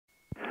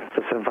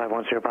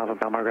7510 Papa,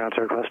 Palomar ground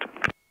to request.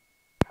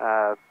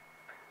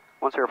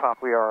 10 Papa,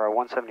 we are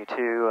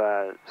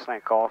 172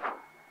 slant golf,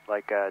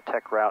 like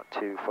TEC Route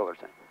to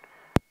Fullerton.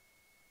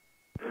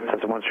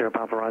 Cessna 10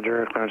 Papa,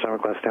 roger, clearance on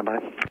request, standby.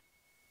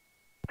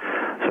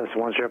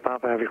 Cessna 10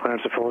 Papa, have your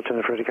clearance to Fullerton,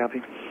 if ready,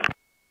 copy.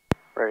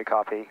 Ready,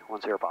 copy,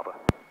 10 Papa.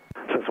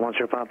 Cessna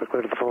 10 Papa,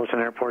 clear to the Fullerton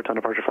Airport on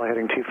departure flight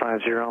heading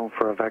 250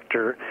 for a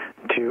vector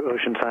to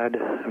Oceanside,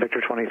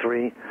 Victor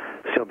 23,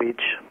 Seal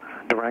Beach,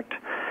 direct.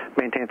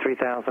 Maintain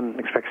 3,000,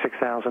 expect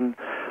 6,000,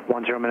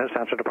 10 minutes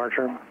after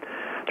departure.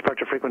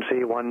 Departure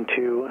frequency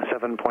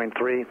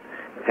 127.3,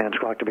 and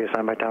squawk to be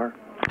assigned by tower.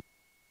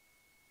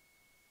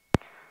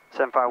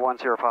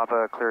 7510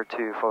 Papa, clear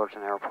to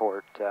Fullerton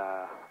Airport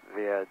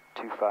via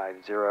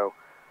 250,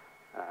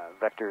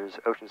 vectors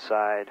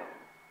Oceanside,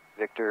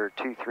 Victor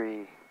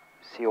 23,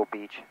 Seal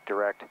Beach,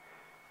 direct.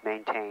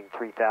 Maintain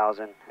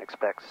 3,000,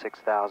 expect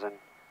 6,000,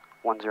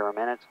 10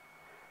 minutes.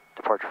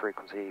 Departure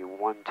frequency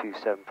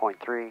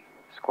 127.3,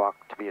 squawk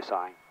to be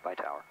assigned by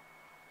tower.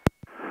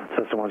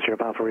 Cessna 10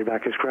 Papa,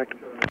 readback is correct.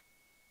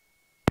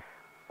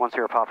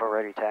 10 Papa,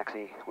 ready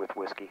taxi with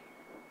whiskey.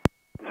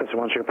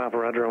 Cessna 10 Papa,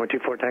 roger, runway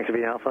 24 taxi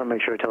via Alpha,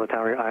 make sure you tell the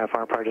tower your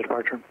IFR prior to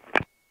departure.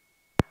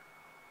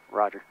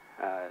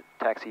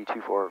 Taxi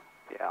 24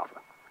 via Alpha.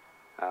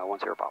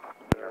 10 Papa.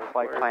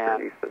 Flight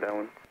plan.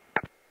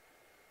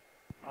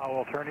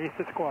 We'll turn east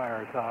to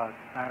Squires,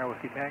 9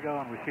 Whiskey Tango,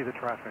 and we see the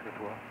traffic as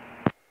well.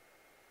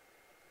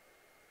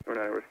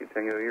 9 Whiskey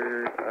Tango,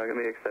 you're going to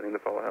be extending the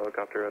follow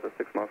helicopter at the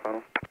 6-mile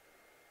final.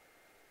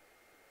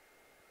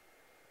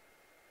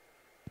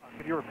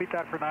 Could you repeat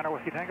that for 9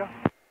 Whiskey Tango?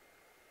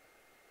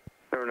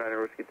 9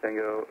 Whiskey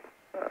Tango,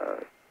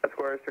 at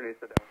Squires, turn east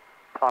to down.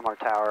 Palomar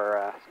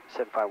Tower,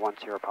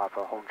 7510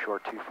 Papa, home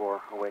short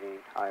 24, awaiting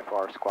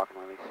IFR squawk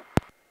and release.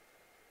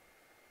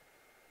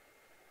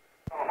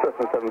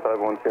 Cessna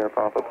 7510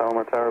 Papa,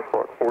 Palomar Tower,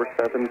 squawk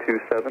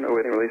 4727,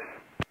 awaiting release.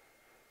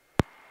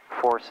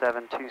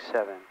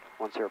 4727,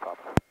 10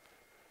 Papa.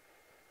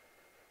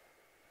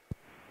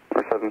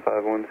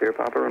 7510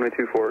 Papa, runway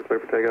 24, clear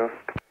for takeoff.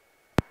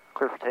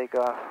 Clear for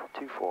takeoff,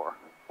 24,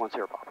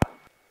 10 Papa.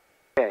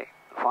 Okay,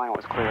 the final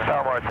is clear.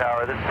 Palomar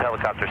Tower, this is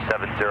helicopter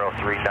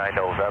 7039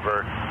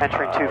 November.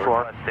 Entering 24.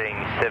 Requesting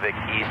Civic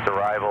East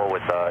arrival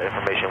with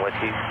information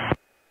whiskey.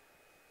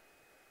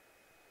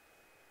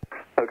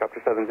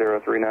 Helicopter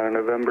 7039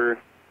 November.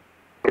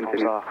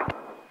 Continue. Off.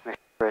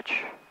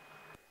 Rich.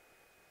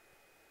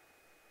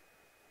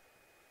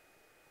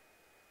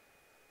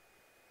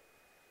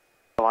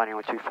 Aligning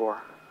with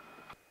 24.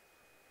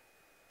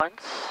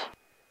 Once.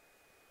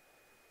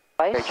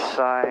 Twice.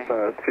 HSI.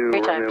 2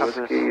 Romeo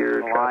Whiskey,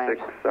 your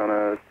traffic's on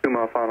a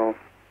 2-mile final.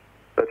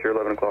 That's your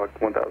 11 o'clock,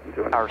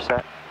 1,200. Power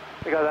set.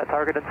 We got that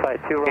target inside,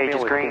 2 Romeo Gauge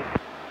is green.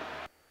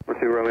 We're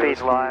 2 Romeo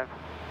Speed's live.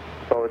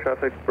 Follow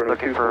traffic.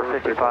 Looking for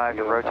 55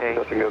 to rotate.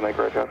 Touch and go, make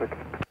right traffic.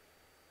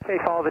 Okay,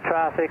 follow the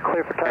traffic,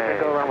 clear for touch and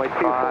go, runway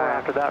 24.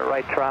 After that,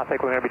 right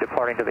traffic, we're going to be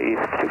departing to the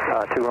east,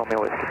 2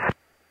 Romeo Whiskey.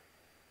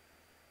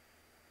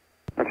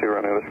 2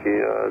 Romeo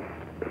Whiskey,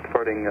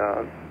 departing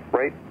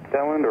right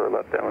downwind or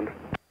left downwind?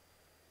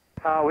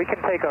 We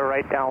can take a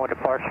right downwind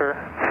departure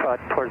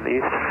towards the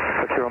east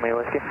for 2 Romeo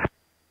Whiskey.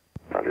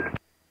 Roger.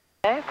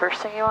 Okay,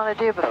 first thing you want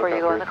to do before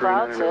you go in the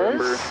clouds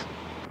is...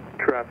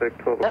 Traffic,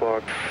 12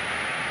 o'clock.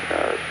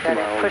 Then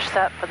push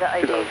that for the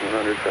ID.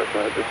 2100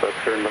 Cessna, just left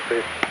turn left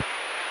base.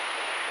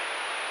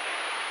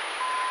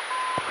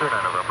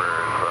 39 November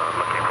is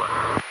looking for.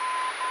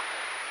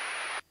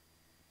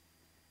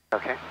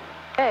 Okay.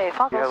 Okay,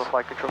 Foggles. You have the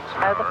flight controls?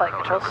 I have the flight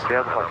controls. You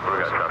have the flight controls.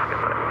 We got traffic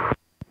inside.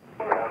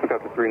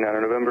 Helicopter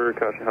 39 November,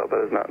 caution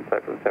Helipad is not in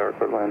sight from the tower,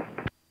 clear land.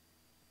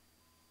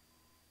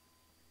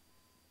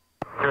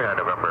 39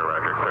 November,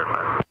 roger, clear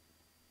land.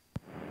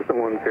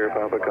 Someone Sierra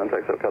Papa,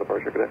 contact SoCal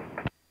Approach, good day.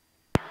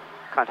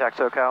 Contact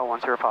SoCal,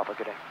 10 Papa,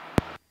 good day.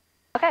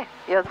 Okay,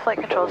 you have the flight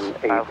controls.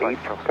 I have flight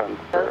controls. You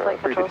have the flight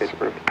controls.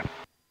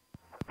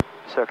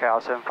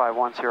 SoCal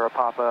 7510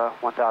 Papa,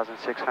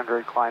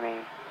 1,600,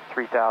 climbing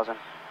 3,000,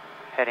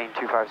 heading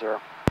 250.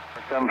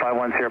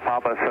 7510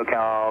 Papa,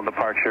 SoCal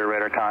departure,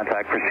 radar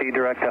contact. Proceed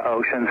direct to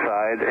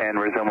Oceanside and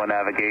resume with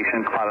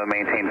navigation. Climb and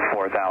maintain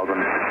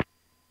 4,000.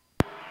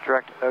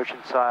 Direct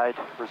Oceanside,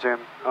 resume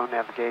own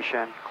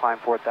navigation, climb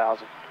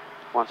 4,000,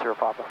 10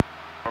 Papa.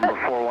 Number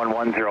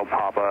 4110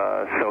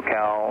 Papa,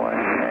 SoCal,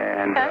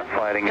 and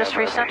flighting just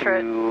recenter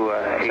it.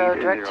 So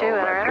direct to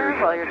enter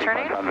while you're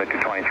turning. On Victor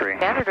 23.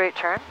 Standard rate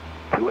turn.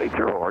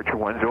 280 Archer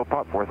 10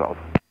 Pop 4,000.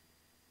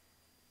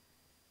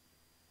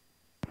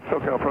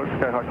 SoCal Approach,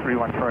 Skyhawk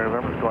 31 Charlie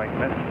November, going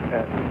miss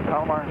at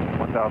Palomar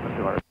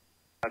 1,200.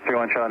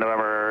 31 Charlie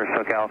November,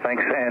 SoCal,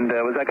 thanks. And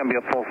was that going to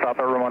be a full stop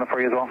at Ramona for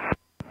you as well?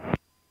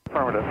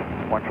 Affirmative,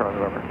 1 Charlie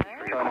November.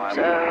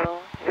 So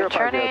you're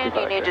turning,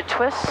 you need to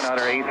twist.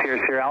 Another 8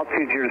 here,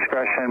 altitude your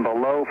discretion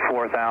below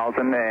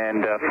 4,000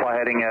 and fly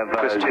heading of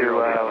 070.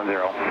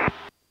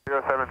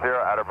 070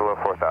 out of below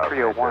 4,000.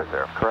 301,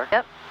 correct?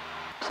 Yep.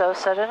 So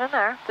set it in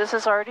there. This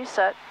is already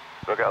set.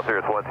 SoCal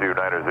Sirius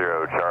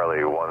 1290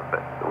 Charlie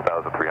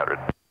 1,300.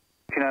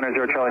 290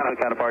 290 Charlie,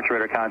 SoCal departure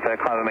radar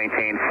contact, climb and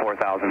maintain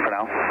 4,000 for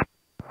now.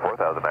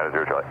 4,000,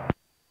 90 Charlie.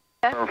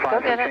 Okay, go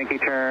get it.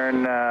 Yankee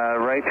turn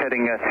right,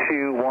 heading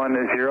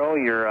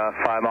 210. You're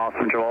 5 miles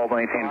from Joel,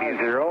 maintain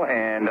B0,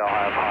 and I'll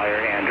have higher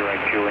and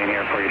direct Julian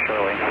here for you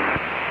shortly.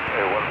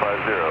 Hey,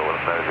 150,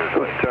 190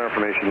 Charlie. Tower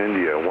information,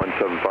 India,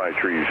 175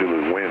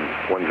 Zulu, wind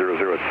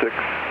 1006,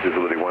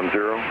 visibility 10,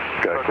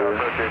 sky clear,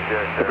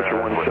 temperature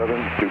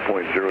 17,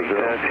 2.00,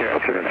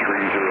 altimeter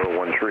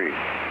 3013.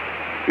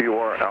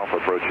 VOR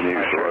Alpha approaching you,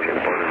 Sergeant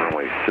departing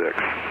runway 6.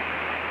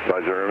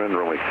 Advise Airman,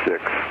 runway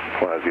 6,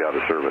 Classy out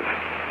of service.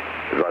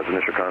 Advise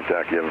initial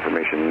contact, you have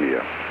information,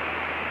 India.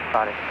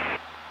 Got it.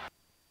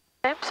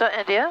 Okay, so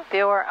India,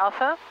 VOR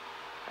Alpha,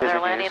 and they're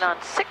landing on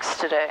 6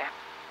 today.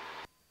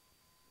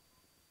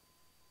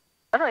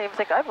 I don't even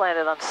think I've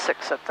landed on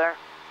 6 up there.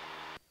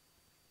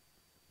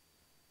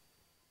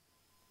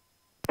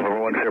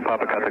 Over 10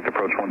 Papa, contact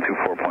approach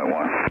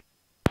 124.1.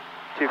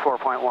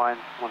 24.1,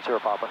 10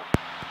 Papa.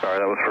 Sorry,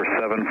 that was for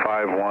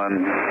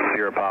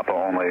 751 Papa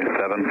only.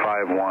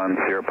 751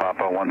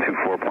 Papa,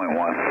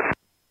 124.1.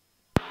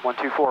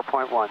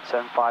 124.1,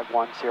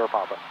 751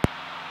 Papa.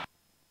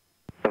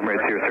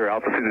 Right here, sir.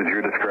 Altitude is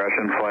your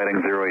discretion.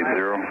 Flighting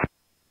 080.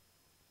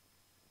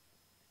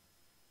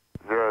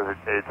 080,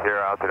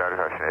 altitude out of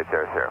caution,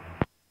 800.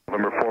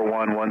 November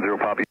 4110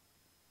 Papa.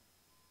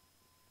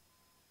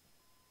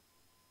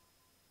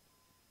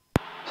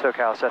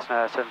 SoCal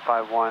Cessna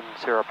 751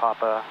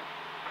 Papa,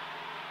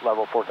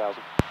 level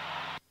 4,000.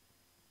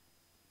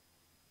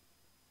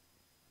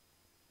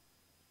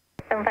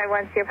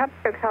 751 Papa,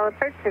 SoCal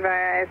Approach,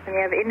 advise when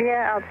you have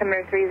India,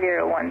 altimeter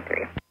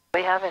 3013.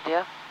 We have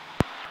India.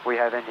 We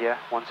have India,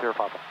 10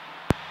 Papa.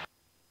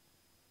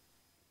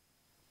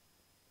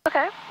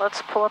 Okay,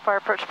 let's pull up our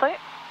approach plate.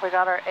 We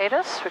got our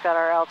ATIS, we got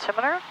our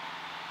altimeter.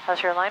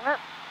 How's your alignment?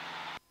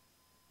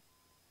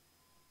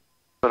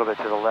 A little bit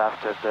to the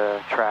left of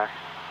the track.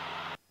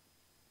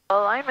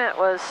 Alignment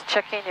was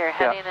checking your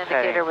heading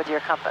indicator with your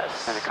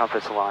compass. And the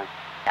compass line.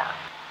 Yeah.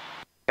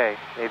 Okay,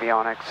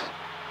 avionics.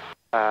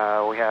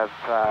 We have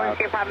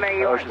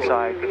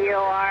Oceanside.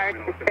 VOR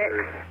to 6.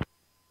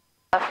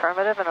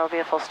 Affirmative, and it'll be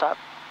a full stop.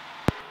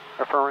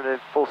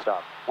 Affirmative, full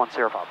stop, 10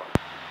 Papa.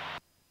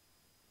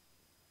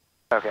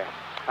 Okay,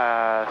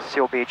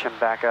 Seal Beach and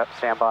backup,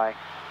 standby.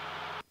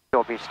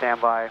 Seal Beach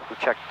standby, we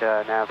checked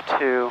nav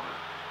 2.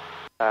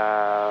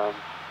 You'll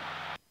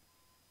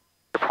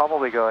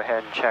probably go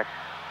ahead and check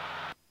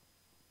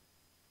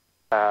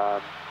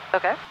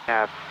Okay.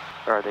 nav,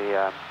 or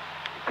the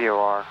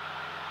VOR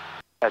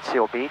at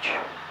Seal Beach.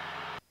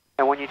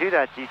 And when you do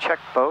that, do you check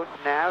both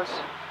navs?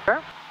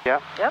 Sure.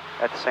 Yep. Yep.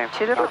 At the same time.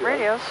 2 different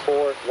radios.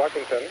 For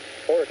Washington,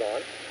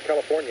 Oregon,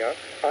 California,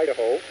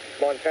 Idaho,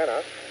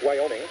 Montana,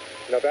 Wyoming,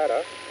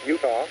 Nevada,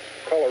 Utah,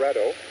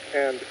 Colorado,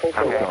 and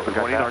Coastal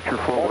Washington. Archer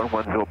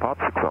 4110 Pop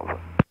 6000.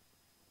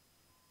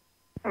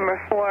 Number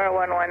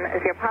 411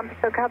 is your Papa,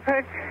 SoCal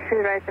Approach.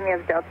 Advise when you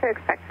have Delta,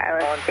 expect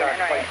ILS. On-track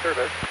flight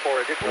service for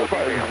additional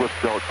details. With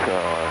Delta,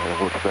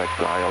 we'll expect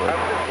ILS.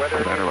 Weather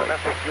in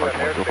domestic U.S.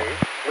 airspace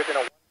within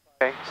a...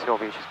 Okay, Seal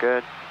Beach is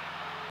good.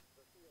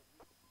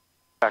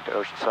 Back to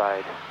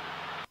Oceanside.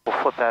 We'll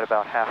flip that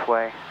about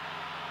halfway.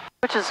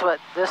 Which is what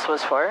this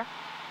was for.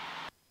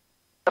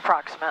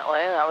 Approximately.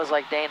 That was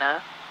like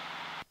Dana.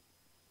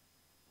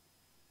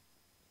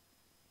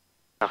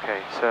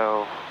 Okay,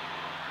 so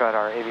got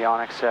our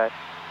avionics set,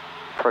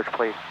 approach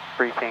plate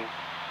briefing.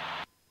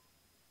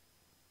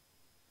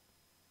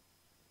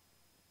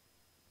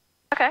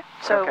 Okay,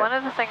 so one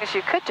of the things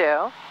you could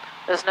do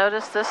is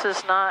notice this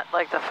is not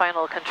like the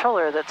final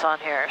controller that's on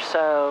here,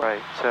 so,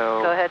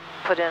 so go ahead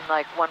and put in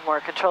like one more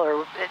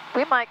controller.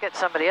 We might get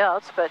somebody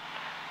else, but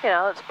you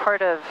know, it's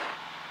part of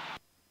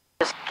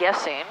just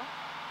guessing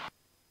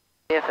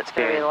if it's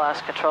going to be the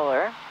last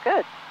controller.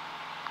 Good.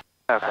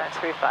 Okay.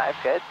 935,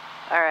 good.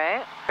 All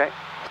right.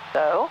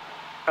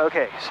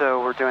 Okay. So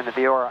we're doing the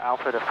VOR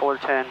Alpha to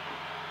Fullerton,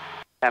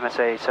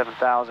 MSA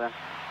 7000.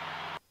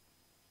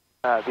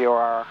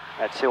 VOR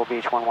at Seal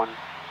Beach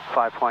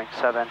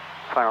 115.7,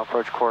 final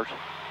approach course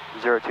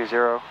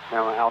 020,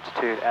 minimum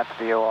altitude at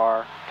the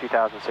VOR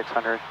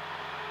 2600,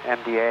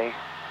 MDA.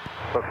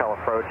 SoCal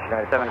Approach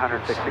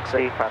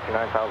 760,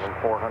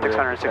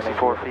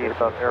 664 feet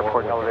above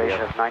airport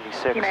elevation of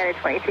 96. United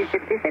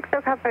 2266,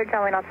 SoCal Approach,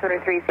 only altimeter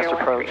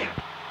 3013. Approach.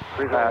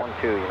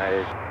 3012,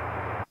 United.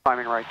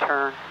 Climbing right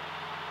turn.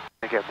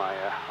 Let me get my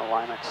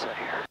alignment set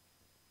here.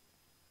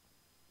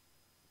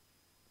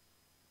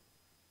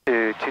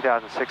 To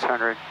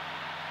 2600,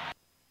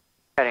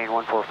 heading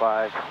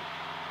 145,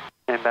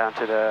 inbound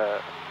to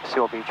the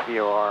Seal Beach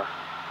VOR.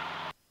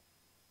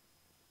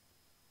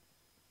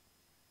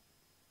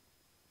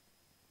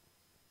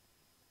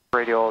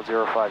 Radial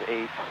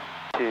 058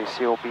 to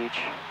Seal Beach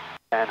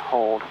and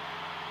hold.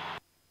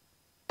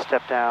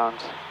 Step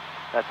downs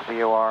at the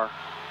VOR,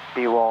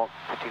 B-Walt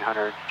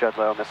 1500,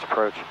 Judlow, missed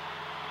approach.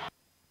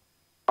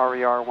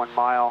 RER 1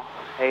 mile,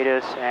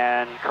 ATIS,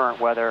 and current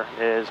weather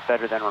is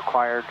better than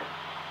required.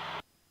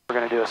 We're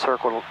going to do a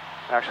circle,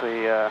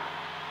 actually,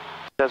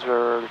 says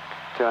we're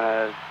doing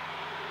a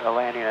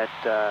landing at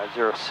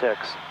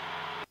 06.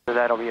 So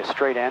that'll be a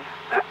straight in.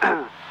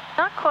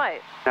 Not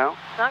quite. No?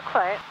 Not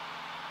quite.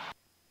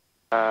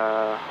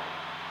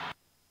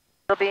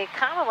 It'll be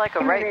kind of like a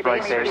right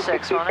base for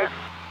 6, won't it?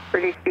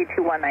 Reduce speed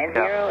to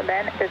 190,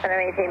 then descend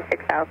and maintain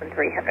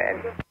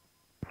 6,300.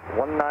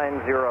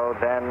 190,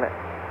 then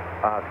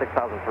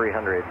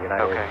 6,300,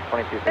 United. Okay.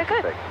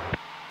 2266.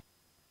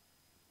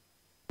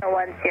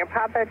 1 Sierra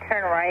Papa,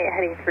 turn right,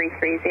 heading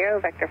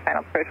 330, vector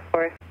final approach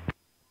course.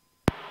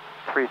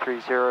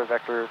 330,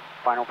 vector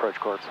final approach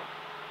course.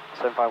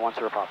 751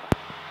 Sierra Papa.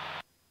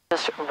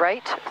 Just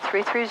right,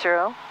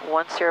 330,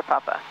 1 Sierra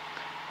Papa.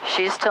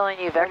 She's telling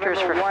you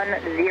vectors for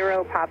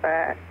 10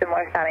 Papa,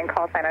 similar sounding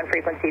call sign on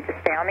frequency to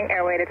stay on the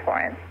airway to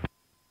Torrance.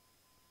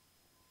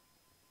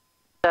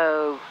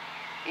 So,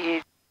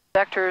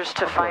 vectors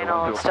to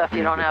final and stuff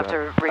you don't have to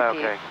repeat.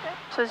 Okay.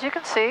 So as you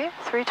can see,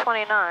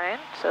 329,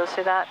 so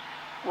see that?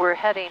 We're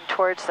heading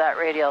towards that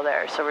radial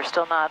there, so we're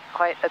still not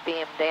quite a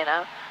beam,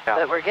 Dana,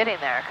 but we're getting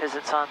there because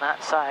it's on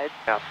that side.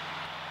 Yeah.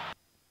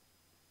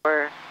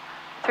 We're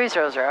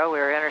 300, we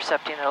were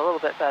intercepting it a little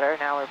bit better,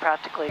 now we're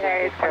practically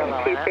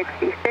paralleling it.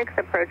 266,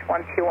 approach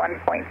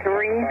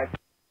 121.3.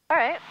 All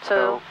right,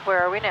 so where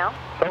are we now?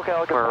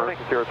 SoCal, good morning.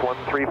 Cirrus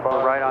 135.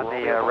 We're right on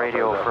the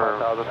radio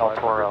for El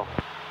Toro.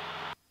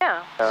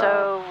 Yeah,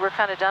 so we're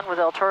kind of done with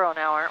El Toro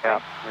now, aren't we?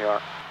 Yeah, we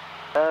are.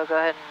 So go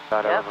ahead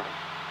and, over.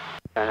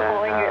 And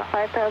Pulling then, at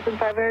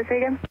 5,500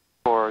 again.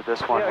 for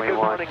this one, we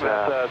want...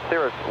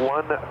 Cirrus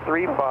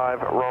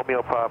 135,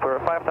 Romeo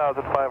Papa,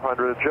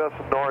 5,500, just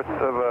north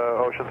of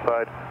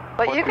Oceanside.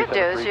 What you can do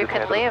is you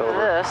can leave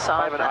this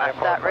on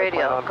that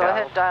radio. Go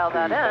ahead and dial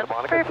that in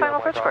for your final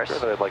approach course.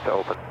 I'd like to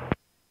open.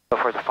 So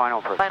for the final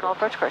approach Final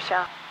approach course,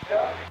 yeah.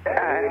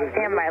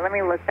 Stand by, let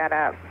me look that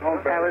up.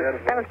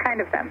 That was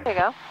kind of them. There you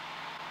go.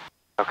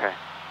 Okay.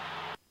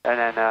 And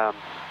then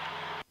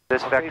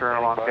this vector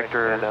along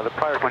Victor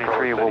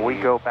 23, will we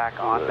go back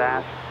on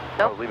that?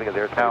 Nope. Leaving it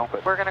there, No.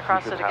 but We're going to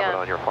cross you it should have again. it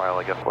on your file,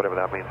 I guess, whatever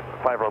that means.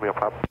 5 Romeo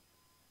Papa.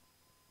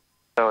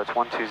 So it's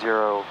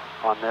 120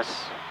 on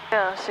this.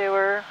 Yeah, see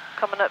we're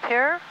coming up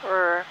here,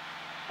 we're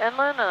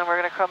inland, and then we're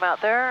going to come out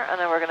there, and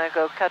then we're going to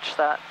go catch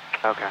that.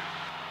 Okay.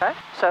 Okay?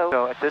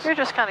 So at this, you're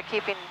just kind of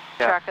keeping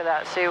track of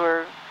that. See,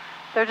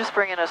 they're just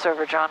bringing us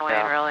over John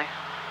Wayne, really.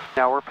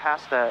 Now we're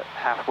past that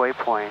halfway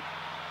point.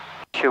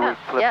 Should we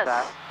flip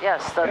that?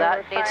 Yes, so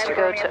that needs to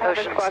go to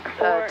Ocean,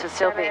 to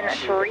Seal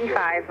Beach.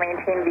 35,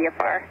 maintain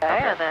VFR.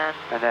 Okay,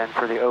 and then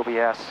for the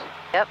OBS.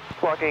 Yep.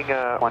 Plugging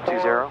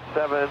 120.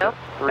 7 Nope.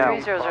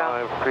 300.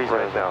 300.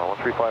 Right now,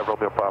 135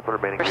 Romeo Papa,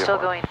 remaining. We're still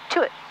going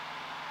to it.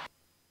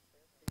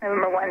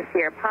 Number 1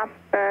 Sierra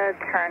Papa,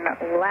 turn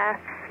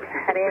left,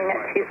 heading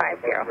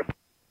 250.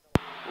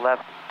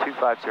 Left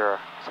 250,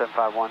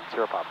 751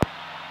 Sierra Papa.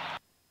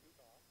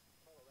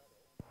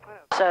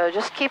 So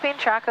just keeping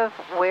track of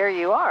where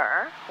you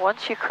are.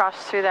 Once you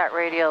cross through that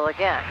radial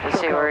again, you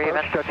see we're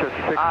even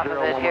off of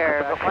it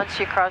here, but once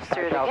you cross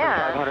through it again,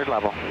 you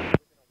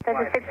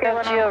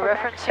have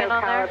geo-referencing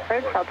on there?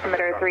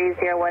 Altimeter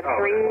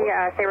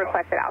 3013, say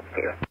requested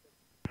altitude.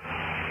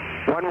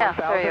 Yeah,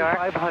 there you are.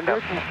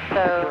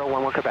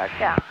 So, Quebec.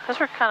 yeah, because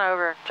we're kind of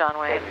over John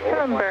Wayne.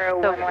 Number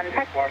 11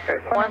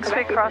 Texas. Once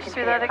we cross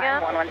through that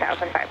again,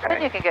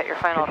 then you can get your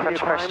final approach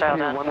course dialed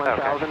in.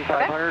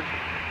 1,500,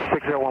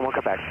 601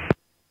 Quebec.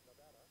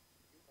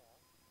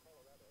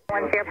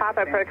 1 Sierra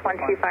Papa, approach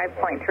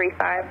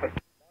 125.35.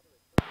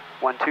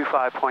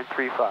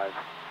 125.35,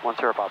 1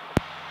 Sierra Papa.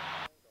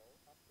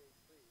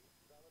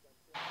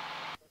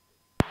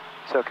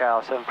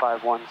 SoCal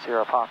 751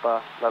 Sierra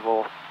Papa,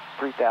 level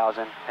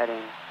 3,000,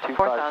 heading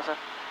 4,000.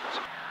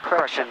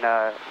 Correction,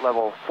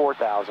 level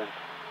 4,000,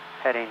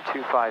 heading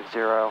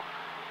 250,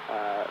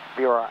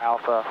 VOR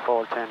Alpha,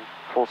 Fullerton,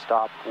 full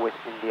stop with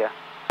India.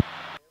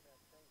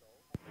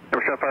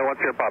 Number 751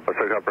 Sierra Papa,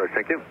 SoCal Approach,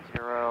 thank you.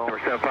 0. Number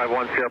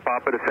 751 Sierra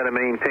Papa, descend and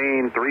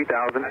maintain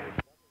 3,000.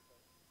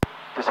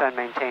 Descend,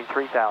 maintain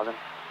 3,000,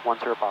 1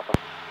 Sierra Papa.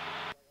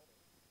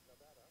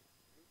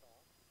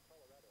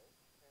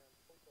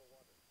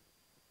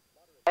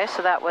 Okay,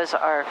 so that was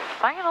our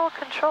final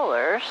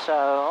controller,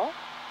 so...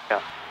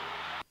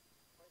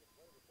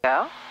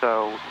 Yeah.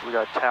 So we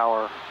got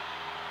tower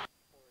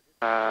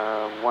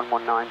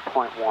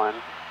 119.1.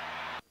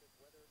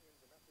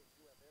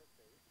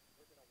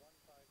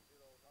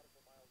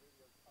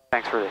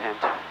 Thanks for the hint.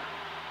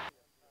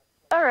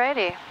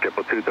 Alrighty.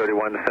 Triple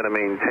 231, descend and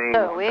maintain.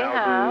 So we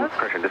have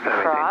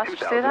crossed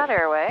through that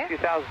airway.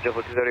 2,000,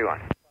 Triple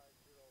 231.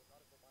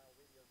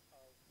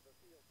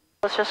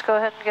 Let's just go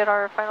ahead and get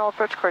our final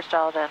approach course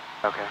dialed in.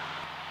 Okay.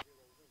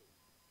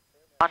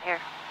 On here.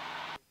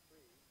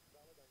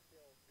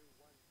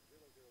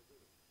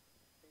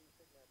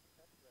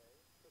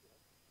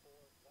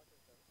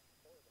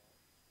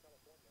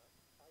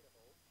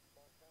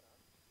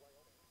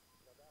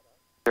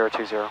 Zero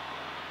 20.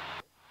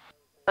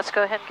 Let's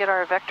go ahead and get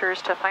our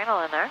vectors to final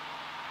in there.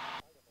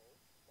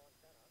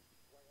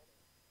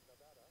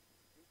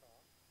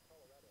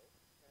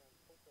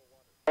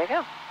 There you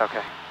go.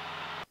 Okay.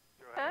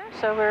 Okay,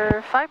 so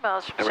we're 5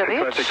 miles from SoCal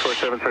Beach.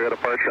 647, so I got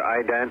departure,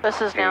 ident.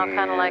 This is now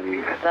kind of like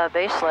the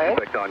base leg.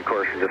 Expect on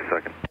course in just a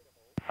second.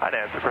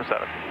 Ident,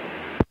 647.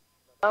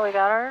 Oh, we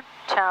got our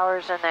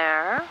towers in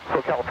there.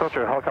 SoCal Approach,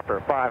 helicopter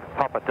 5,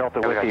 Papa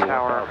Delta with you,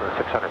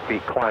 1,600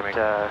 feet climbing.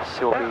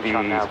 Seal Beach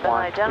on that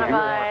one.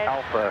 Identified.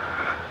 Alpha.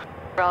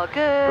 We're all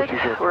good.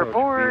 We're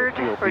bored.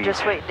 We're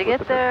just waiting to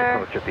get there.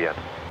 Approach at the end.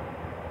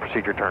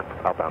 Procedure turn,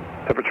 outbound.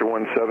 Temperature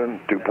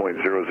 17, dew point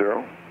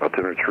 00,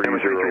 altimeter 3013.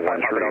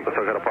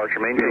 So got departure,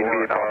 maintain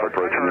Alpha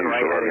approach and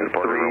right heading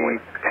 320,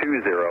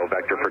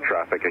 vector for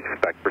traffic,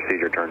 expect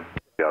procedure turn.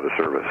 Out of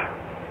service.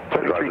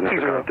 Advise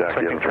initial contact,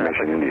 you have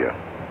information India.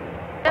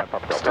 Yep,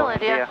 still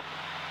India.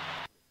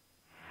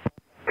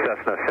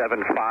 Cessna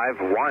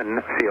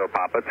 751, CO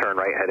Papa, turn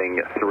right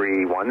heading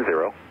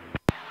 310.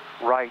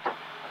 Right,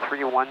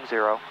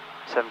 310,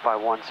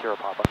 751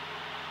 Papa.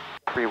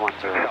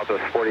 310.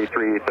 Southwest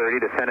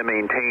 4330, descend and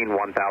maintain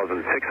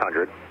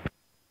 1,600.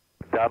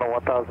 Down to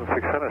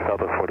 1,600,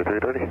 Southwest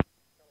 4330.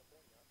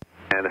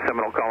 And the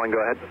Seminole calling, go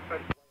ahead.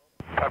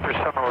 Pepper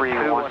Seminole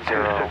 2126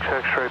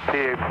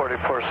 X-ray PA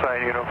 44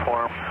 sign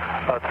uniform,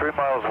 3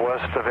 miles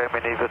west of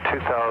Amaneva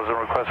 2000,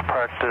 request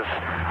practice,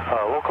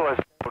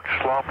 localized approach,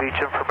 Long Beach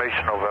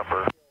information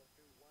November.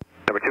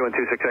 Number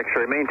 2126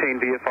 X-ray, maintain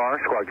VFR,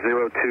 squawk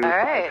 02. All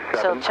right,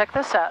 so check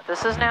this out.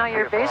 This is now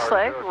your base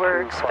leg.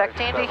 We're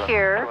expecting to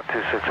hear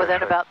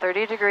within about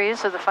 30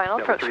 degrees of the final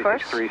approach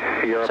course.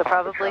 So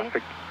probably,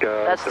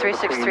 that's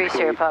 363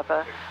 Sierra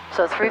Papa.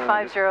 So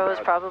 350 is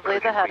probably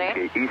the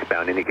heading.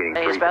 Eastbound, indicating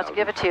And he's about to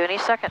give it to you any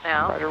second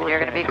now. And you're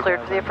going to be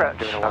cleared for the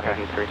approach. Okay.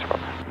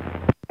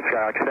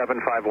 Skyhawk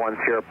 751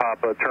 Sierra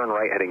Papa, turn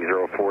right heading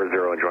 040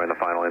 and join the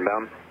final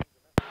inbound.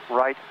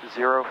 Right,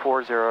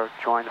 040,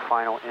 join the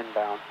final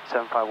inbound,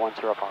 751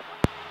 Papa.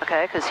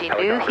 Okay, because he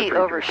knew he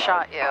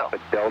overshot you.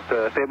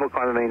 Delta, stable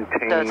climb and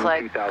maintain. So it's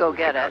like, go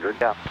get it.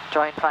 Yeah.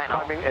 Join final.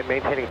 Climbing and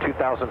maintaining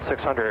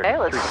 2,600. Okay,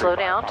 let's slow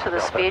down to the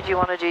speed you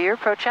want to do your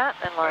approach at,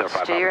 and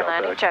let's do your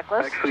landing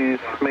checklist. Actually,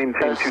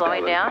 maintain So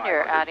slowing down,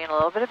 you're adding a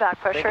little bit of back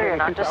pressure, you're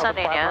not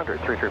descending yet.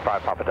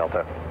 335 Papa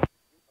Delta.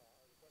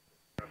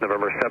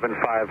 November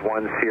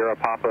 751 Sierra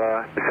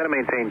Papa, descend and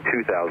maintain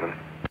 2,000.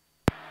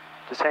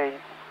 Descend,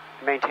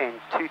 maintain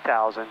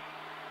 2,000,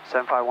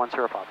 751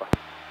 Papa.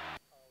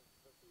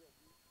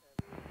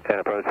 And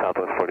approach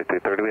Southwest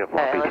 4330. We have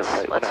Long Beach in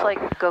sight. Let's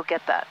like go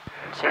get that.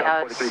 See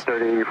how it's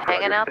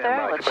hanging out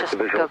there? Let's just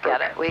go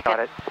get it. We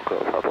can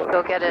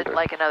go get it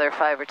like another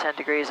 5 or 10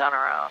 degrees on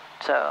our own.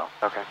 So,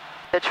 okay.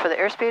 Pitch for the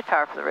airspeed,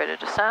 power for the rate of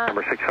descent.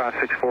 Number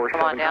 6564.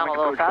 Come on down a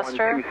little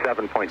faster.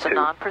 It's a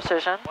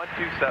non-precision.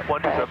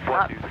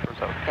 127.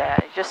 Yeah,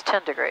 just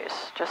 10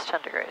 degrees. Just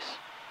 10 degrees.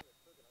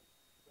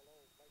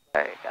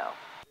 There you go.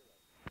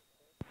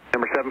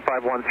 Number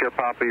 751 Sierra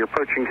Papa, you're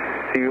approaching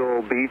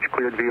Seal Beach,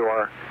 cleared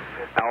VOR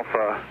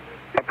Alpha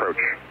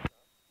approach.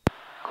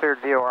 Cleared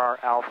VOR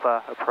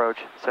Alpha approach,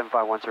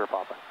 751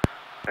 Papa.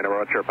 And number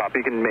 1 Sierra Papa,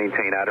 you can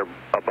maintain at or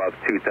above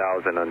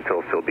 2,000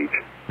 until Seal Beach.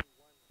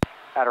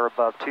 At or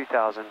above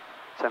 2,000,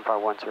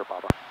 751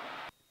 Papa.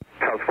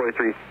 House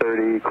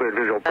 4330, cleared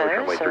visual approach,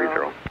 runway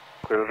 30.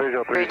 Clear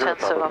visual 30.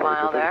 3/10 of a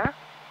mile there.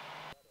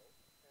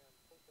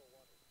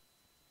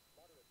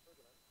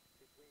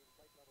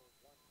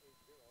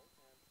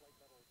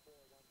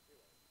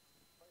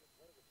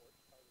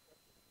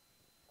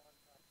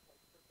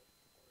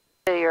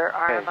 Your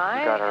RMI,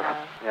 okay, got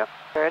her. Yep.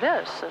 There it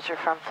is. There's your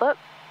front flip.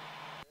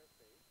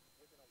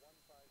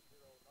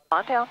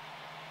 On down.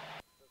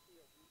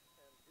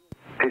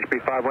 HP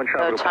 51,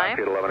 traffic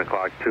capacity at 11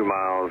 o'clock, 2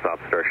 miles,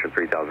 opposite direction,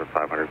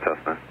 3,500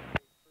 Cessna.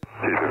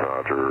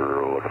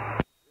 Roger.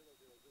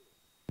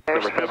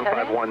 Number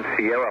 751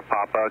 Sierra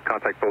Papa,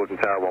 contact Fullerton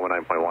Tower,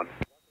 119.1.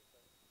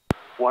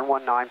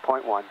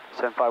 119.1,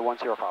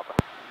 751 Papa.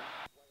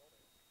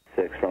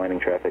 6 for landing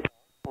traffic.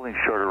 Holding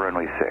shorter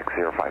runway 6,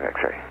 05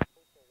 X-ray.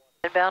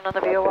 Inbound on the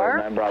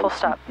VOR, full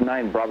stop.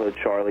 9 Bravo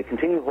Charlie,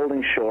 continue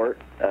holding short,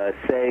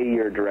 say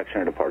your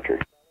direction of departure.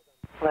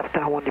 Left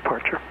down 1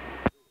 departure.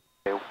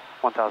 Okay,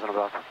 1,000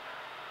 above.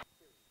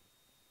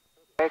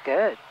 Very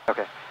good.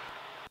 Okay.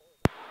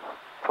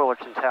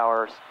 Fullerton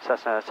Tower,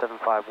 Cessna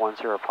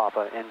 7510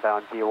 Papa,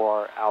 inbound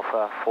VOR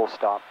Alpha, full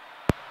stop.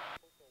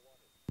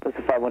 This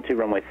is 512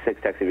 runway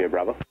 6, taxi via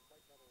Bravo.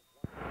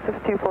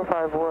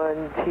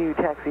 62451 to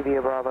taxi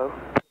via Bravo.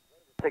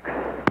 6.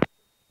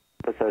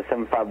 This is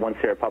 751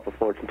 Sierra Papa,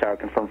 Fullerton Tower,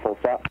 confirm full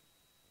stop.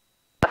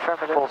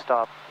 Affirmative. Full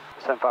stop,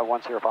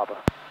 751 Papa.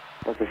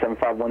 This is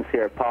 751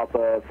 Sierra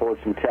Papa,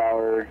 Fullerton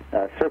Tower,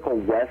 circle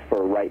west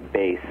for right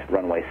base,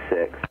 runway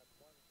 6.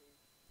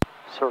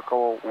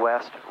 Circle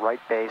west, right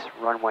base,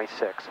 runway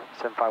 6,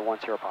 751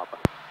 Papa.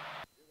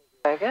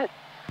 Very good.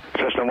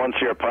 Cessna 1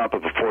 Sierra Papa,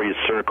 before you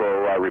circle,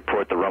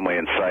 report the runway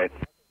in sight.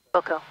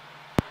 Wilco.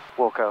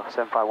 Wilco,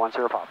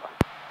 751 Papa.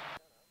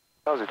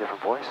 That was a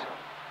different voice.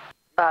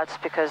 It's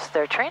because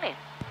they're training.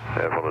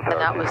 And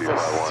that was the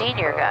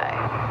senior guy.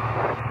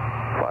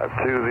 5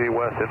 to the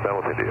west,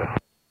 inbound with India.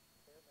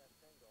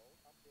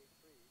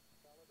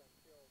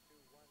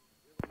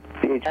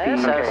 Okay,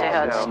 so see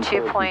how it's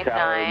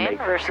 2.9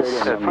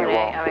 versus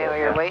 2.8. I mean,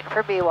 you're waiting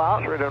for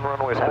B-Walt. Straight on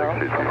runway 6,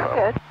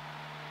 good.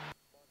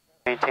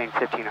 Maintain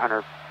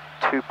 1500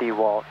 to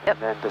B-Walt and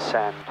then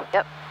descend.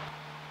 Yep.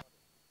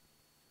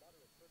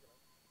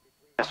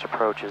 Next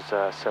approach is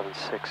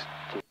 760.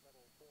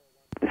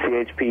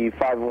 CHP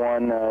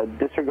 51,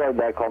 disregard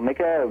that call. Make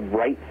a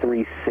right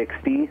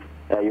 360.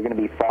 You're going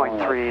to be following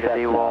 0.3 to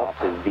B-Walt.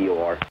 Is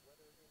VOR.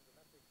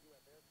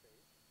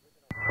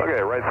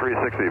 Okay, right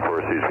 360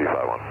 for CHP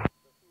 51.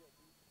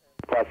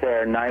 Cross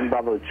air 9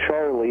 Bravo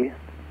Charlie,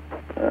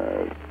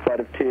 flight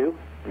of 2,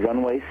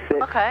 runway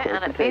 6. Okay,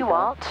 and at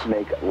B-Walt,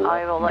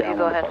 I will let you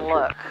go ahead and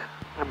look.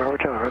 Number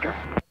 2, Roger.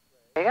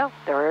 There you go.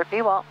 There we're at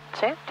B-Walt.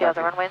 See? Do you have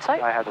the runway in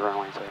sight? I have the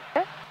runway in sight.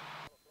 Okay.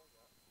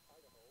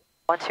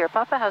 1 Sierra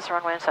Papa has the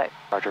runway in sight.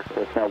 Roger.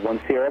 That's now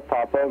 1 Sierra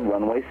Papa,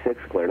 runway 6,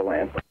 clear to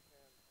land.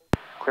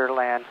 Clear to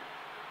land,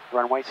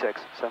 runway 6,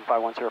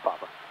 751 Sierra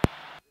Papa.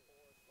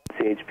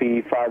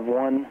 CHP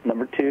 51,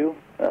 number 2,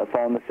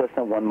 following the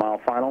Cessna, 1 mile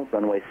final,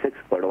 runway 6,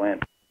 clear to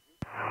land.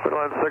 Clear to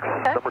land 6,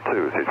 okay. Number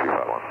 2, CHP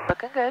 51.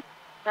 Looking good.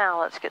 Now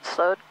let's get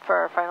slowed for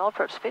our final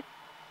approach speed.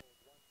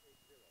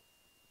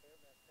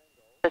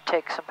 Should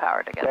take some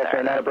power to get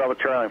there. 9 Bravo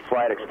Charlie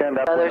flight, extend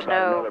up there's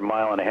about another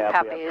mile and a half.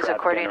 Copies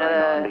according to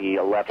the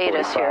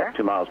ATIS here.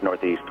 2 miles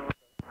northeast.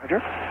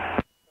 Roger.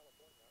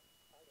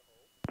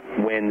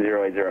 Wind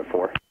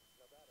 0804.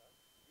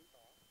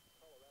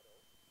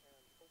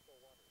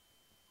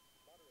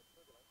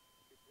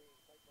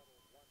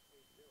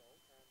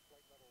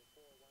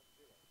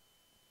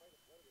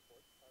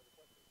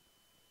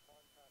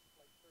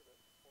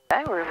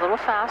 Okay, we're a little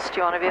fast.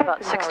 You want to be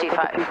about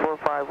 65.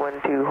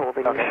 24512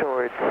 holding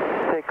short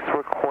 6,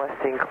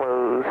 requesting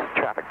closed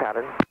traffic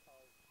pattern.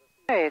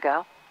 There you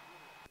go.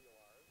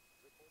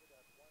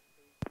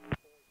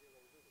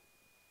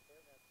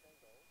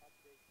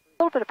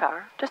 A little bit of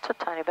power, just a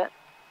tiny bit.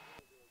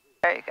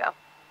 There you go.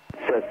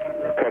 So,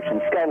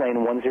 correction,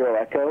 Skylane 10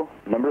 Echo,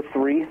 number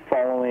 3,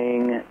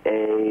 following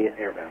a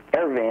air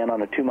van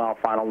on a 2 mile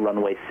final,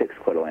 runway 6,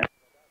 clear to land.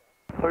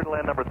 Clear to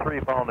land number 3,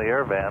 following the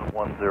air van,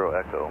 10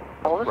 Echo,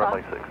 hold it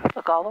runway off. 6.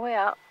 Look all the way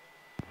out.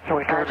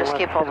 Just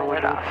keep holding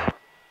it off.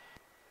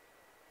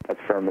 That's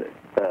firm,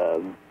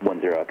 10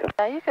 Echo.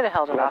 Yeah, you could have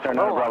held it off a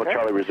little Bravo longer.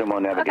 Charlie, resume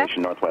on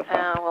navigation northwest.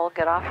 And we'll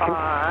get off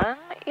on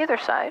either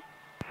side.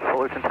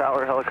 Fullerton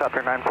Tower,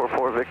 helicopter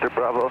 944, Victor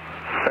Bravo.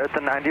 At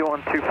the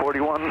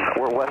 91-241,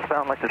 we're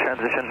westbound, like to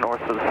transition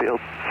north of the field.